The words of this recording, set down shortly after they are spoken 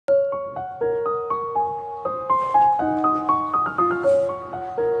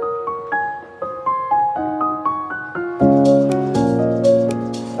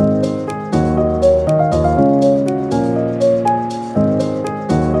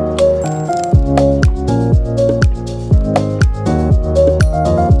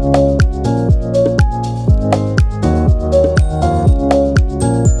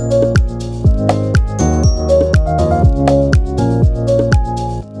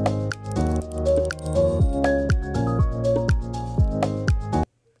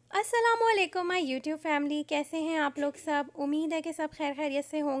My YouTube family, कैसे हैं आप लोग सब। उम्मीद है कि सब खैर खैरियत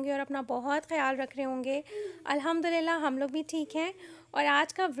से होंगे और अपना बहुत ख्याल रख रहे होंगे। अल्हम्दुलिल्लाह हम लोग भी ठीक हैं। और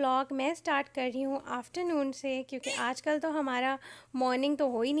आज का व्लॉग मैं स्टार्ट कर रही हूँ आफ्टरनून से, क्योंकि आजकल तो हमारा मॉर्निंग तो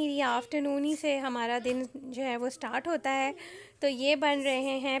हो ही नहीं रही है, आफ्टरनून ही से हमारा दिन जो है वो स्टार्ट होता है। तो ये बन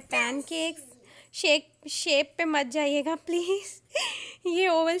रहे हैं पैनकेक्स। शेप पे मत जाइएगा प्लीज़। ये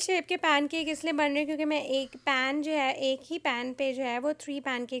ओवल शेप के पैनकेक इसलिए बन रहे हैं क्योंकि मैं एक ही पैन पे जो है वो 3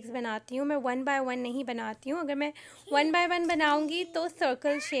 पैनकेक्स बनाती हूँ। मैं 1 बाय 1 नहीं बनाती हूँ। अगर मैं 1 बाय 1 बनाऊँगी तो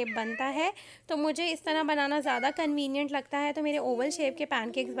सर्कल शेप बनता है, तो मुझे इस तरह बनाना ज़्यादा कन्वीनियंट लगता है। तो मेरे ओवल शेप के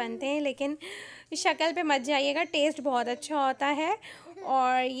पैनकेक्स बनते हैं, लेकिन शक्ल पे मत जाइएगा, टेस्ट बहुत अच्छा होता है।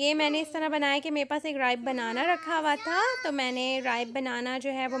 और ये मैंने इस तरह बनाया कि मेरे पास एक राइप बनाना रखा हुआ था, तो मैंने राइप बनाना जो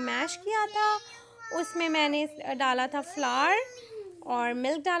है वो मैश किया था। उसमें मैंने डाला था फ्लावर और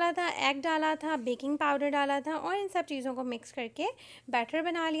मिल्क डाला था, एग डाला था, बेकिंग पाउडर डाला था और इन सब चीज़ों को मिक्स करके बैटर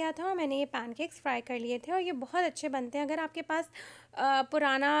बना लिया था। और मैंने ये पैनकेक्स फ्राई कर लिए थे और ये बहुत अच्छे बनते हैं। अगर आपके पास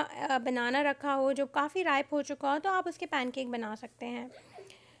पुराना बनाना रखा हो जो काफ़ी राइप हो चुका हो तो आप उसके पैनकेक बना सकते हैं।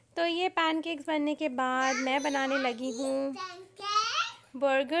 तो ये पैनकेक्स बनने के बाद मैं बनाने लगी हूँ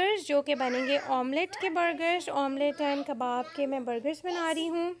बर्गर्स, जो कि बनेंगे ऑमलेट के बर्गर्स। ऑमलेट एंड कबाब के मैं बर्गर्स बना रही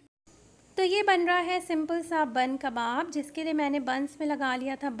हूँ। तो ये बन रहा है सिंपल सा बन कबाब, जिसके लिए मैंने बंस में लगा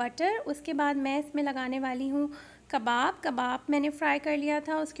लिया था बटर। उसके बाद मैं इसमें लगाने वाली हूँ कबाब मैंने फ्राई कर लिया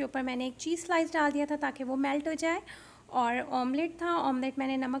था। उसके ऊपर मैंने एक चीज़ स्लाइस डाल दिया था ताकि वो मेल्ट हो जाए। और ऑमलेट था, ऑमलेट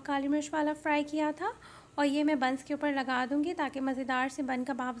मैंने नमक काली मिर्च वाला फ्राई किया था और ये मैं बंस के ऊपर लगा दूँगी ताकि मज़ेदार से बन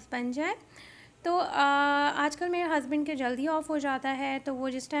कबाब बन जाए। तो आजकल मेरे हस्बैंड के जल्दी ऑफ हो जाता है, तो वो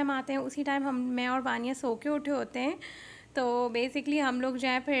जिस टाइम आते हैं उसी टाइम मैं और वानिया सो के उठे होते हैं। तो बेसिकली हम लोग जो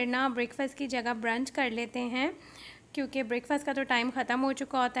है फिर ना ब्रेकफास्ट की जगह ब्रंच कर लेते हैं, क्योंकि ब्रेकफास्ट का तो टाइम ख़त्म हो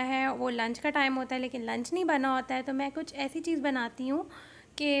चुका होता है, वो लंच का टाइम होता है, लेकिन लंच नहीं बना होता है। तो मैं कुछ ऐसी चीज़ बनाती हूँ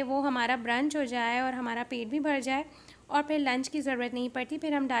कि वो हमारा ब्रंच हो जाए और हमारा पेट भी भर जाए और फिर लंच की ज़रूरत नहीं पड़ती।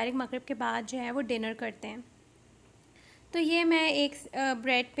 फिर हम डायरेक्ट मगरिब के बाद जो है वो डिनर करते हैं। तो ये मैं एक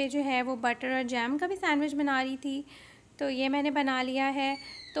ब्रेड पे जो है वो बटर और जैम का भी सैंडविच बना रही थी, तो ये मैंने बना लिया है।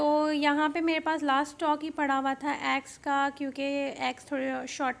 तो यहाँ पे मेरे पास लास्ट स्टॉक ही पड़ा हुआ था एग्स का, क्योंकि एग्स थोड़े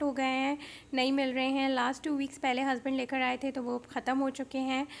शॉर्ट हो गए हैं, नहीं मिल रहे हैं। लास्ट 2 वीक्स पहले हस्बैंड लेकर आए थे तो वो ख़त्म हो चुके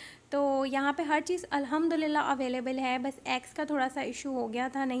हैं। तो यहाँ पे हर चीज़ अल्हम्दुलिल्लाह अवेलेबल है, बस एग्स का थोड़ा सा इशू हो गया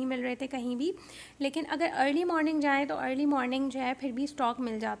था, नहीं मिल रहे थे कहीं भी। लेकिन अगर अर्ली मॉर्निंग जाएँ तो अर्ली मॉर्निंग जो है फिर भी स्टॉक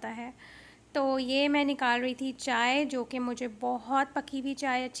मिल जाता है। तो ये मैं निकाल रही थी चाय, जो कि मुझे बहुत पकी हुई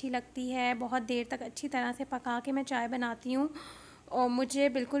चाय अच्छी लगती है। बहुत देर तक अच्छी तरह से पका के मैं चाय बनाती हूँ और मुझे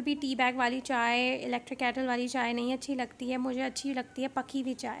बिल्कुल भी टी बैग वाली चाय, इलेक्ट्रिक केटल वाली चाय नहीं अच्छी लगती है। मुझे अच्छी लगती है पकी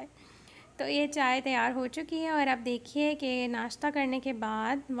हुई चाय। तो ये चाय तैयार हो चुकी है और अब देखिए कि नाश्ता करने के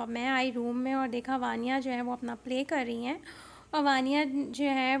बाद मैं आई रूम में और देखा वानिया जो है वो अपना प्ले कर रही हैं। और वानिया जो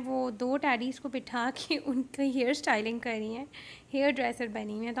है वो 2 टैडीज़ को बिठा के उनकी हेयर स्टाइलिंग कर रही हैं, हेयर ड्रेसर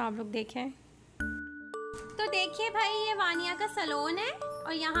बनी हुई है। तो आप लोग देखें। तो देखिए भाई, ये वानिया का सैलून है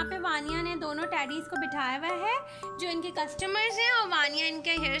और यहाँ पे वानिया ने दोनों टैडीज़ को बिठाया हुआ है जो इनके कस्टमर्स हैं, और वानिया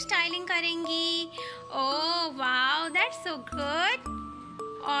इनके हेयर स्टाइलिंग करेंगी। Oh wow, that's so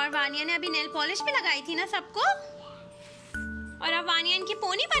good. और वानिया ने अभी नेल पॉलिश भी लगाई थी ना सबको। और अब वानिया इनकी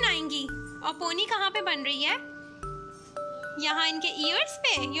पोनी बनाएंगी। और पोनी कहाँ पे बन रही है? यहाँ इनके ईयर्स पे।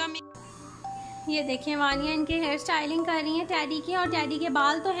 ये देखिए वानिया इनके हेयर स्टाइलिंग कर रही है टैडी की, और टैडी के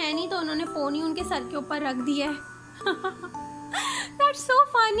बाल तो है नहीं तो उन्होंने पोनी उनके सर के ऊपर रख दी है। That's so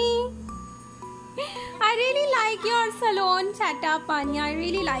funny. I really like your salon setup, Vania. I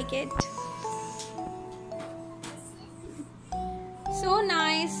really like it. So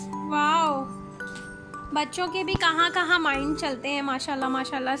nice. Wow. बच्चों के भी कहाँ माइंड चलते हैं माशाल्लाह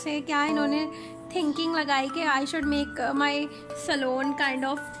माशाल्लाह से। क्या इन्होंने थिंकिंग लगाई कि I should make my salon kind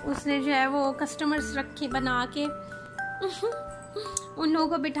of. उसने जो है वो कस्टमर्स रखे बना के उन लोगों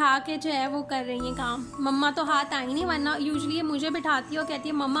को बिठा के जो है वो कर रही हैं काम। मम्मा तो हाथ आई नहीं, वरना यूजुअली ये मुझे बिठाती है और कहती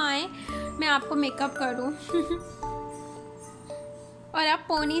है मम्मा आए मैं आपको मेकअप कर दूँ। और अब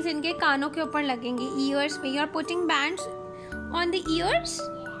पोनीज इनके कानों के ऊपर लगेंगी, ईयर्स पे। You are putting bands on the years.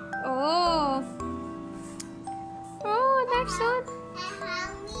 Oh that's so.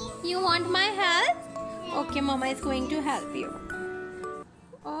 You want my help? Okay, Mama is going to help you.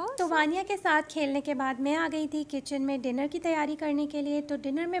 तो वानिया के साथ खेलने के बाद मैं आ गई थी किचन में डिनर की तैयारी करने के लिए। तो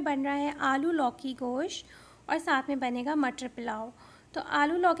डिनर में बन रहा है आलू लौकी गोश्त और साथ में बनेगा मटर पुलाव। तो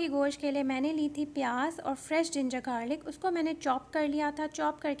आलू लौकी गोश्त के लिए मैंने ली थी प्याज और फ्रेश जिंजर गार्लिक, उसको मैंने चॉप कर लिया था।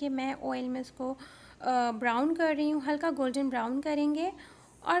 चॉप करके मैं ऑयल में उसको ब्राउन कर रही हूँ, हल्का गोल्डन ब्राउन करेंगे।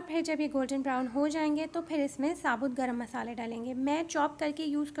 और फिर जब ये गोल्डन ब्राउन हो जाएंगे तो फिर इसमें साबुत गरम मसाले डालेंगे। मैं चॉप करके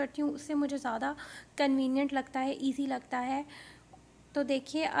यूज़ करती हूँ, उससे मुझे ज़्यादा कन्वीनियंट लगता है, इजी लगता है। तो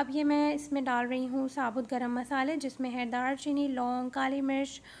देखिए अब ये मैं इसमें डाल रही हूँ साबुत गरम मसाले, जिसमें है दालचीनी, लौंग, काली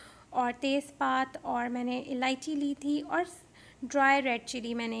मिर्च और तेज़पात, और मैंने इलायची ली थी, और ड्राई रेड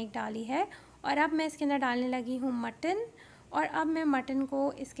चिली मैंने एक डाली है। और अब मैं इसके अंदर डालने लगी हूँ मटन, और अब मैं मटन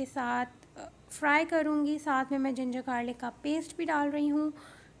को इसके साथ फ्राई करूँगी। साथ में मैं जिंजर गार्लिक का पेस्ट भी डाल रही हूँ।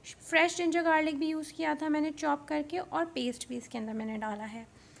 फ्रेश जिंजर गार्लिक भी यूज़ किया था मैंने चॉप करके, और पेस्ट भी इसके अंदर मैंने डाला है।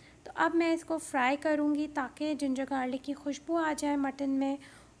 तो अब मैं इसको फ्राई करूँगी ताकि जिंजर गार्लिक की खुशबू आ जाए मटन में,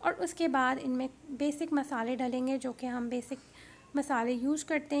 और उसके बाद इनमें बेसिक मसाले डलेंगे जो कि हम बेसिक मसाले यूज़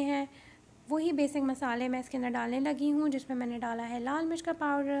करते हैं। वही बेसिक मसाले मैं इसके अंदर डालने लगी हूँ, जिसमें मैंने डाला है लाल मिर्च का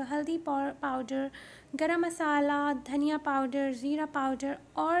पाउडर, हल्दी पाउडर, गरम मसाला, धनिया पाउडर, ज़ीरा पाउडर,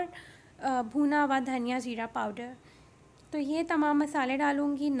 और भुना हुआ धनिया ज़ीरा पाउडर। तो ये तमाम मसाले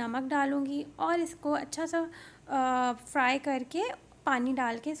डालूँगी, नमक डालूँगी, और इसको अच्छा सा फ्राई करके पानी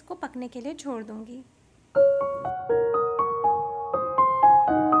डाल के इसको पकने के लिए छोड़ दूँगी।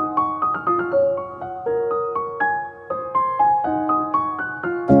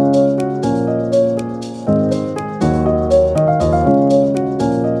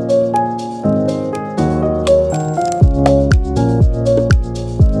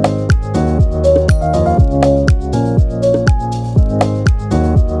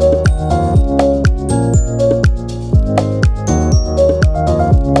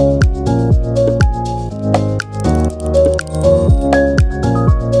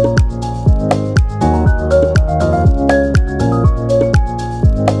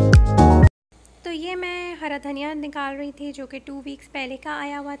 हरा धनिया निकाल रही थी जो कि 2 वीक्स पहले का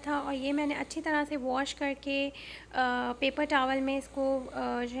आया हुआ था, और ये मैंने अच्छी तरह से वॉश करके पेपर टॉवल में इसको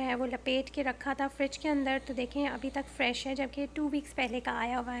जो है वो लपेट के रखा था फ्रिज के अंदर। तो देखें अभी तक फ्रेश है, जबकि 2 वीक्स पहले का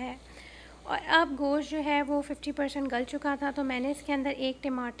आया हुआ है। और अब गोश्त जो है वो 50% गल चुका था, तो मैंने इसके अंदर एक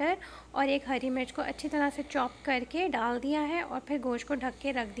टमाटर और एक हरी मिर्च को अच्छी तरह से चॉप करके डाल दिया है, और फिर गोश्त को ढक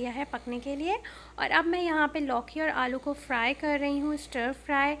के रख दिया है पकने के लिए। और अब मैं यहाँ पे लौकी और आलू को फ्राई कर रही हूँ, स्टर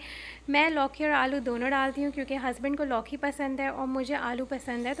फ्राई। मैं लौकी और आलू दोनों डालती हूँ क्योंकि हस्बैंड को लौकी पसंद है और मुझे आलू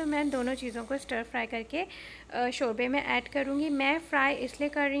पसंद है, तो मैं दोनों चीज़ों को स्टर फ्राई करके शोरबे में ऐड करूँगी। मैं फ्राई इसलिए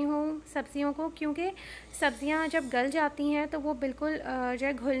कर रही हूँ सब्ज़ियों को क्योंकि सब्ज़ियाँ जब गल जाती हैं तो वो बिल्कुल जो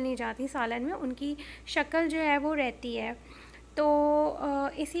है घुल नहीं जाती सालन में, उनकी शक्ल जो है वो रहती है, तो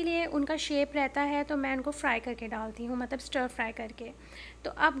इसीलिए उनका शेप रहता है, तो मैं उनको फ्राई करके डालती हूँ, मतलब स्टर फ्राई करके।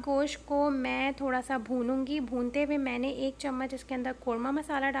 तो अब गोश्त को मैं थोड़ा सा भूनूंगी। भूनते हुए मैंने 1 चम्मच इसके अंदर कोरमा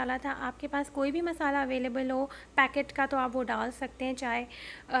मसाला डाला था। आपके पास कोई भी मसाला अवेलेबल हो पैकेट का तो आप वो डाल सकते हैं, चाहे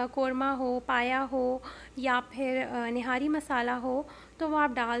कोरमा हो, पाया हो, या फिर निहारी मसाला हो, तो वो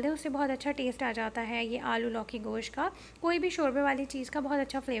आप डाल दें, उससे बहुत अच्छा टेस्ट आ जाता है। ये आलू लौकी गोश्त का, कोई भी शोरबे वाली चीज़ का बहुत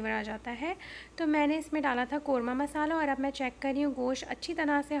अच्छा फ्लेवर आ जाता है। तो मैंने इसमें डाला था कोरमा मसाला, और अब मैं चेक कर रही हूँ गोश्त अच्छी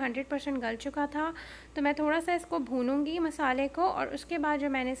तरह से 100% गल चुका था। तो मैं थोड़ा सा इसको भूनूंगी मसाले को, और उसके बाद जो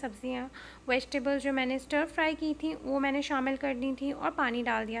मैंने सब्ज़ियाँ वेजिटेबल्स जो मैंने स्टर फ्राई की थी वो मैंने शामिल कर दी थी, और पानी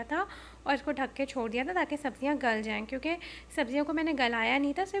डाल दिया था, और इसको ढक के छोड़ दिया था ताकि सब्ज़ियाँ गल जाएँ, क्योंकि सब्ज़ियों को मैंने गलाया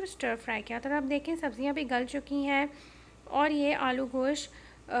नहीं था, सिर्फ स्टर फ्राई किया। तो अब देखें सब्ज़ियाँ भी गल चुकी हैं, और ये आलू गोश्त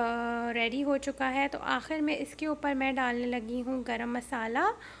रेडी हो चुका है। तो आखिर में इसके ऊपर मैं डालने लगी हूँ गरम मसाला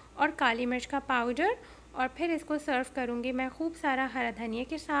और काली मिर्च का पाउडर, और फिर इसको सर्व करूँगी मैं खूब सारा हरा धनिया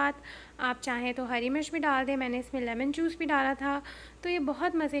के साथ। आप चाहें तो हरी मिर्च भी डाल दें, मैंने इसमें लेमन जूस भी डाला था। तो ये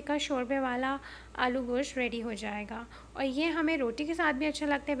बहुत मज़े का शोरबे वाला आलू गोश्त रेडी हो जाएगा, और ये हमें रोटी के साथ भी अच्छा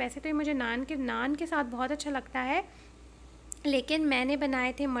लगता है। वैसे तो ये मुझे नान के साथ बहुत अच्छा लगता है, लेकिन मैंने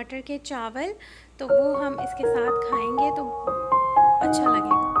बनाए थे मटर के चावल, तो वो हम इसके साथ खाएंगे तो अच्छा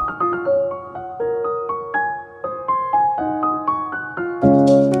लगेगा।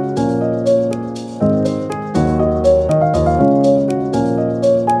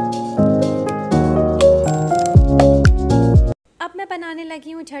 अब मैं बनाने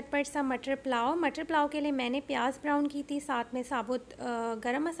लगी हूँ झटपट सा मटर पुलाव। मटर पुलाव के लिए मैंने प्याज ब्राउन की थी, साथ में साबुत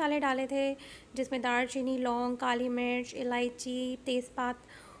गरम मसाले डाले थे, जिसमें दालचीनी, लौंग, काली मिर्च, इलायची, तेज़पात,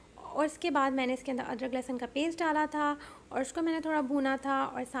 और इसके बाद मैंने इसके अंदर अदरक लहसुन का पेस्ट डाला था, और उसको मैंने थोड़ा भूना था,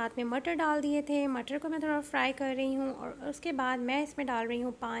 और साथ में मटर डाल दिए थे। मटर को मैं थोड़ा फ्राई कर रही हूँ, और उसके बाद मैं इसमें डाल रही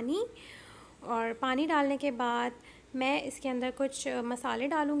हूँ पानी, और पानी डालने के बाद मैं इसके अंदर कुछ मसाले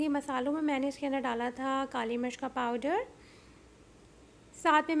डालूँगी। मसालों में मैंने इसके अंदर डाला था काली मिर्च का पाउडर,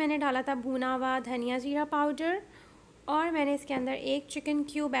 साथ में मैंने डाला था भुना हुआ धनिया ज़ीरा पाउडर, और मैंने इसके अंदर एक चिकन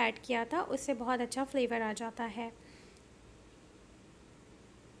क्यूब ऐड किया था, उससे बहुत अच्छा फ्लेवर आ जाता है।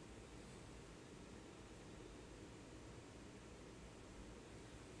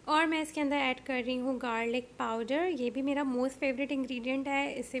 और मैं इसके अंदर ऐड कर रही हूँ गार्लिक पाउडर, ये भी मेरा मोस्ट फेवरेट इंग्रेडिएंट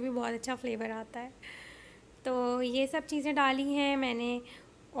है, इससे भी बहुत अच्छा फ्लेवर आता है। तो ये सब चीज़ें डाली हैं मैंने,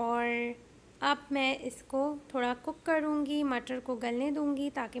 और अब मैं इसको थोड़ा कुक करूँगी, मटर को गलने दूँगी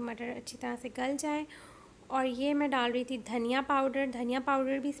ताकि मटर अच्छी तरह से गल जाए। और ये मैं डाल रही थी धनिया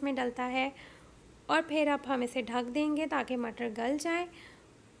पाउडर भी इसमें डलता है। और फिर अब हम इसे ढक देंगे ताकि मटर गल जाए।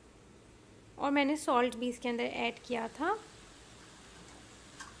 और मैंने सॉल्ट भी इसके अंदर ऐड किया था।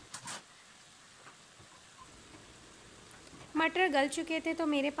 मटर गल चुके थे तो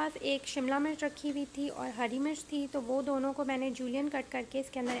मेरे पास एक शिमला मिर्च रखी हुई थी और हरी मिर्च थी, तो वो दोनों को मैंने जूलियन कट करके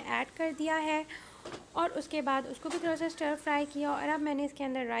इसके अंदर ऐड कर दिया है। और उसके बाद उसको भी थोड़ा सा स्टर फ्राई किया। और अब मैंने इसके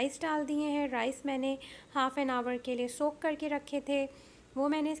अंदर राइस डाल दिए हैं। राइस मैंने हाफ़ एन आवर के लिए सोक करके रखे थे, वो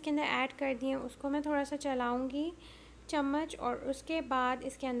मैंने इसके अंदर ऐड कर दिए। उसको मैं थोड़ा सा चलाऊँगी चम्मच, और उसके बाद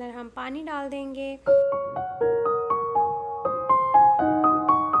इसके अंदर हम पानी डाल देंगे।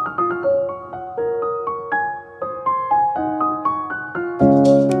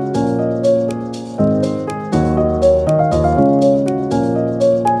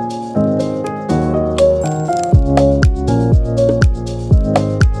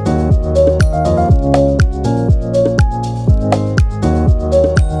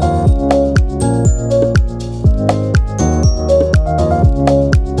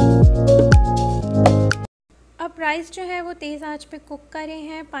 राइस जो है वो तेज़ आंच पे कुक करे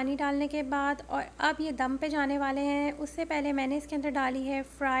हैं पानी डालने के बाद। और अब ये दम पे जाने वाले हैं। उससे पहले मैंने इसके अंदर डाली है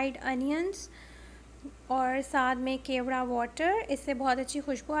फ्राइड अनियंस और साथ में केवड़ा वाटर। इससे बहुत अच्छी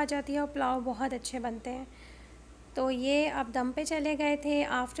खुशबू आ जाती है और पुलाव बहुत अच्छे बनते हैं। तो ये अब दम पे चले गए थे।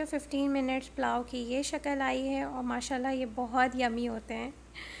 आफ्टर 15 मिनट्स पुलाव की ये शक्ल आई है और माशाल्लाह ये बहुत यमी होते हैं।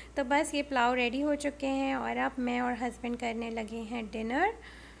 तो बस ये पुलाव रेडी हो चुके हैं और अब मैं और हस्बैंड करने लगे हैं डिनर।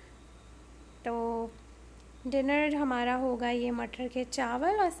 तो डिनर हमारा होगा ये मटर के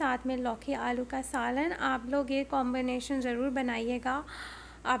चावल और साथ में लौकी आलू का सालन। आप लोग ये कॉम्बिनेशन ज़रूर बनाइएगा,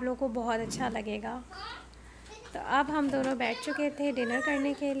 आप लोगों को बहुत अच्छा लगेगा। तो अब हम दोनों बैठ चुके थे डिनर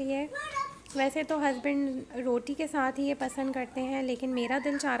करने के लिए। वैसे तो हस्बैंड रोटी के साथ ही ये पसंद करते हैं, लेकिन मेरा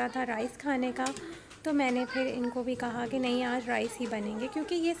दिल चाह रहा था राइस खाने का, तो मैंने फिर इनको भी कहा कि नहीं आज राइस ही बनेंगे,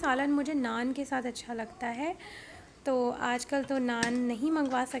 क्योंकि ये सालन मुझे नान के साथ अच्छा लगता है। तो आजकल तो नान नहीं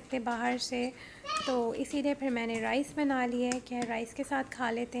मंगवा सकते बाहर से, तो इसीलिए फिर मैंने राइस बना लिया है कि राइस के साथ खा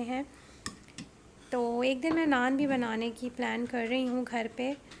लेते हैं। तो एक दिन मैं नान भी बनाने की प्लान कर रही हूँ घर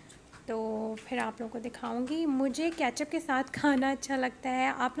पे, तो फिर आप लोगों को दिखाऊंगी। मुझे केचप के साथ खाना अच्छा लगता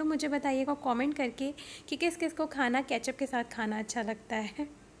है। आप लोग मुझे बताइएगा कमेंट करके कि किस किस को खाना केचप के साथ खाना अच्छा लगता है।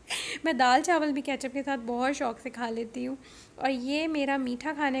 मैं दाल चावल भी केचप के साथ बहुत शौक़ से खा लेती हूँ। और ये मेरा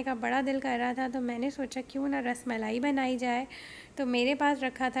मीठा खाने का बड़ा दिल कर रहा था, तो मैंने सोचा क्यों ना रसमलाई बनाई जाए। तो मेरे पास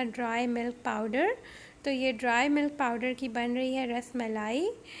रखा था ड्राई मिल्क पाउडर, तो ये ड्राई मिल्क पाउडर की बन रही है रसमलाई।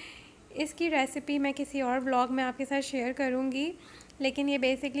 इसकी रेसिपी मैं किसी और व्लॉग में आपके साथ शेयर करूँगी, लेकिन ये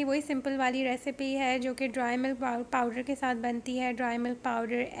बेसिकली वही सिंपल वाली रेसिपी है जो कि ड्राई मिल्क पाउडर के साथ बनती है। ड्राई मिल्क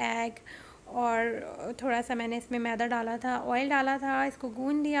पाउडर, एग और थोड़ा सा मैंने इसमें मैदा डाला था, ऑयल डाला था, इसको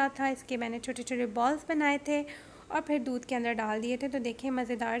गूंद दिया था। इसके मैंने छोटे छोटे बॉल्स बनाए थे और फिर दूध के अंदर डाल दिए थे। तो देखिए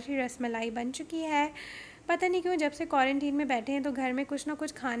मज़ेदार सी रसमलाई बन चुकी है। पता नहीं क्यों जब से क्वारंटीन में बैठे हैं तो घर में कुछ ना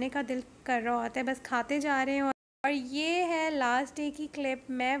कुछ खाने का दिल कर रहा होता है, बस खाते जा रहे हैं। और ये है लास्ट डे की क्लिप।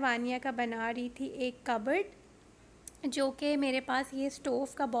 मैं वानिया का बना रही थी एक कबर्ड, जो कि मेरे पास ये स्टोव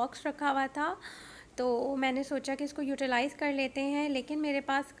का बॉक्स रखा हुआ था, तो मैंने सोचा कि इसको यूटिलाइज़ कर लेते हैं। लेकिन मेरे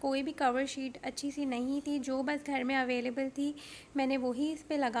पास कोई भी कवर शीट अच्छी सी नहीं थी, जो बस घर में अवेलेबल थी मैंने वही इस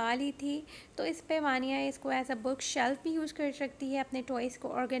पे लगा ली थी। तो इस पे वानिया इसको एज अ बुक शेल्फ भी यूज़ कर सकती है, अपने टॉयज़ को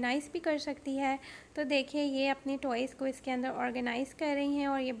ऑर्गेनाइज़ भी कर सकती है। तो देखिए ये अपने टॉयज़ को इसके अंदर ऑर्गेनाइज़ कर रही हैं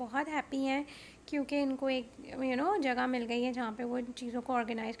और ये बहुत हैप्पी हैं क्योंकि इनको एक जगह मिल गई है जहाँ पे वो चीज़ों को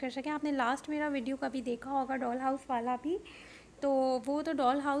ऑर्गेनाइज़ कर सकें। आपने लास्ट मेरा वीडियो कभी देखा होगा डॉल हाउस वाला भी, तो वो तो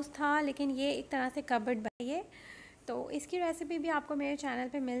डॉल हाउस था, लेकिन ये एक तरह से कबर्ड बनी है। तो इसकी रेसिपी भी आपको मेरे चैनल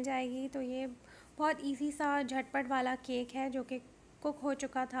पे मिल जाएगी। तो ये बहुत इजी सा झटपट वाला केक है जो कि कुक हो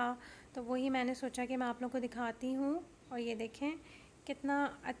चुका था, तो वही मैंने सोचा कि मैं आप लोगों को दिखाती हूँ। और ये देखें कितना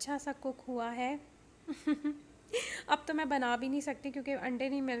अच्छा सा कुक हुआ है। अब तो मैं बना भी नहीं सकती क्योंकि अंडे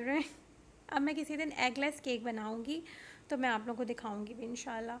नहीं मिल रहे। अब मैं किसी दिन एगलेस केक बनाऊंगी तो मैं आप लोगों को दिखाऊंगी भी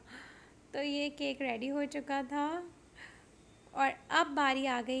इंशाल्लाह। तो ये केक रेडी हो चुका था और अब बारी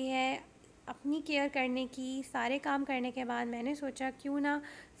आ गई है अपनी केयर करने की। सारे काम करने के बाद मैंने सोचा क्यों ना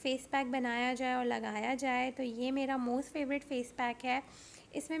फ़ेस पैक बनाया जाए और लगाया जाए। तो ये मेरा मोस्ट फेवरेट फ़ेस पैक है।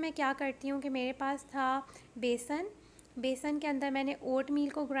 इसमें मैं क्या करती हूँ कि मेरे पास था बेसन के अंदर मैंने ओट मील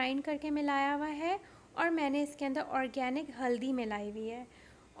को ग्राइंड करके मिलाया हुआ है और मैंने इसके अंदर ऑर्गेनिक हल्दी मिलाई हुई है,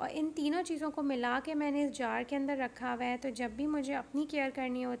 और इन तीनों चीज़ों को मिला के मैंने इस जार के अंदर रखा हुआ है। तो जब भी मुझे अपनी केयर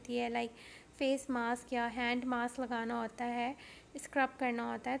करनी होती है, लाइक फेस मास्क या हैंड मास्क लगाना होता है, स्क्रब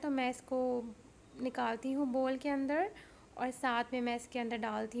करना होता है, तो मैं इसको निकालती हूँ बोल के अंदर और साथ में मैं इसके अंदर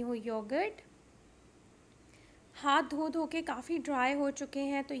डालती हूँ योगर्ट हाथ धो धो के काफ़ी ड्राई हो चुके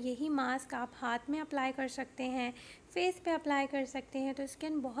हैं, तो यही मास्क आप हाथ में अप्लाई कर सकते हैं, फेस पे अप्लाई कर सकते हैं। तो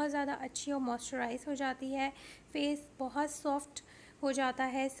स्किन बहुत ज़्यादा अच्छी और मॉइस्चराइज हो जाती है, फेस बहुत सॉफ्ट हो जाता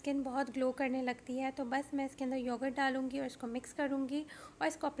है, स्किन बहुत ग्लो करने लगती है। तो बस मैं इसके अंदर योगर्ट डालूँगी और इसको मिक्स करूँगी और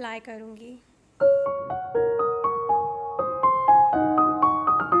इसको अप्लाई करूँगी।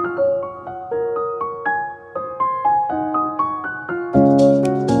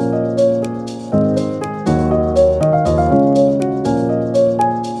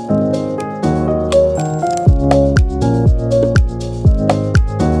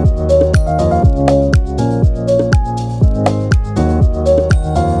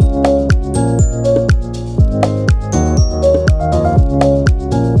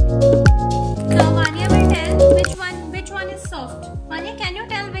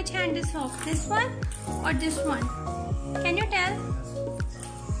 Soft, this one or this one? Can you tell?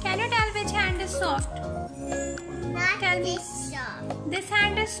 Can you tell which hand is soft? Not tell this me. soft. This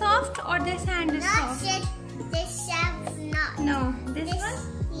hand is soft or this hand is Not soft? this soft. Not. No, this one?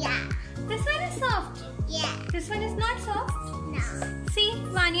 Yeah. This one is soft. Yeah. This one is not soft. No. सी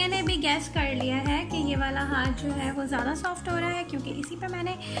वानिया ने भी gas कर लिया है कि ये वाला हाथ जो है वो ज़्यादा सॉफ्ट हो रहा है, क्योंकि इसी पे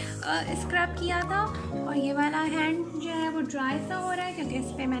मैंने स्क्रब किया था, और ये वाला हैंड जो है वो ड्राई सा हो रहा है क्योंकि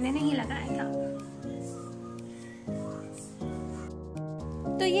इस पे मैंने नहीं लगाया था।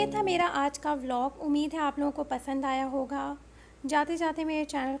 तो ये था मेरा आज का व्लॉग। उम्मीद है आप लोगों को पसंद आया होगा। जाते जाते मेरे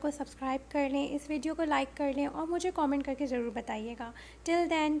चैनल को सब्सक्राइब कर लें, इस वीडियो को लाइक कर लें और मुझे कमेंट करके ज़रूर बताइएगा। टिल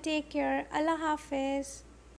देन टेक केयर, अल्लाह हाफिज़।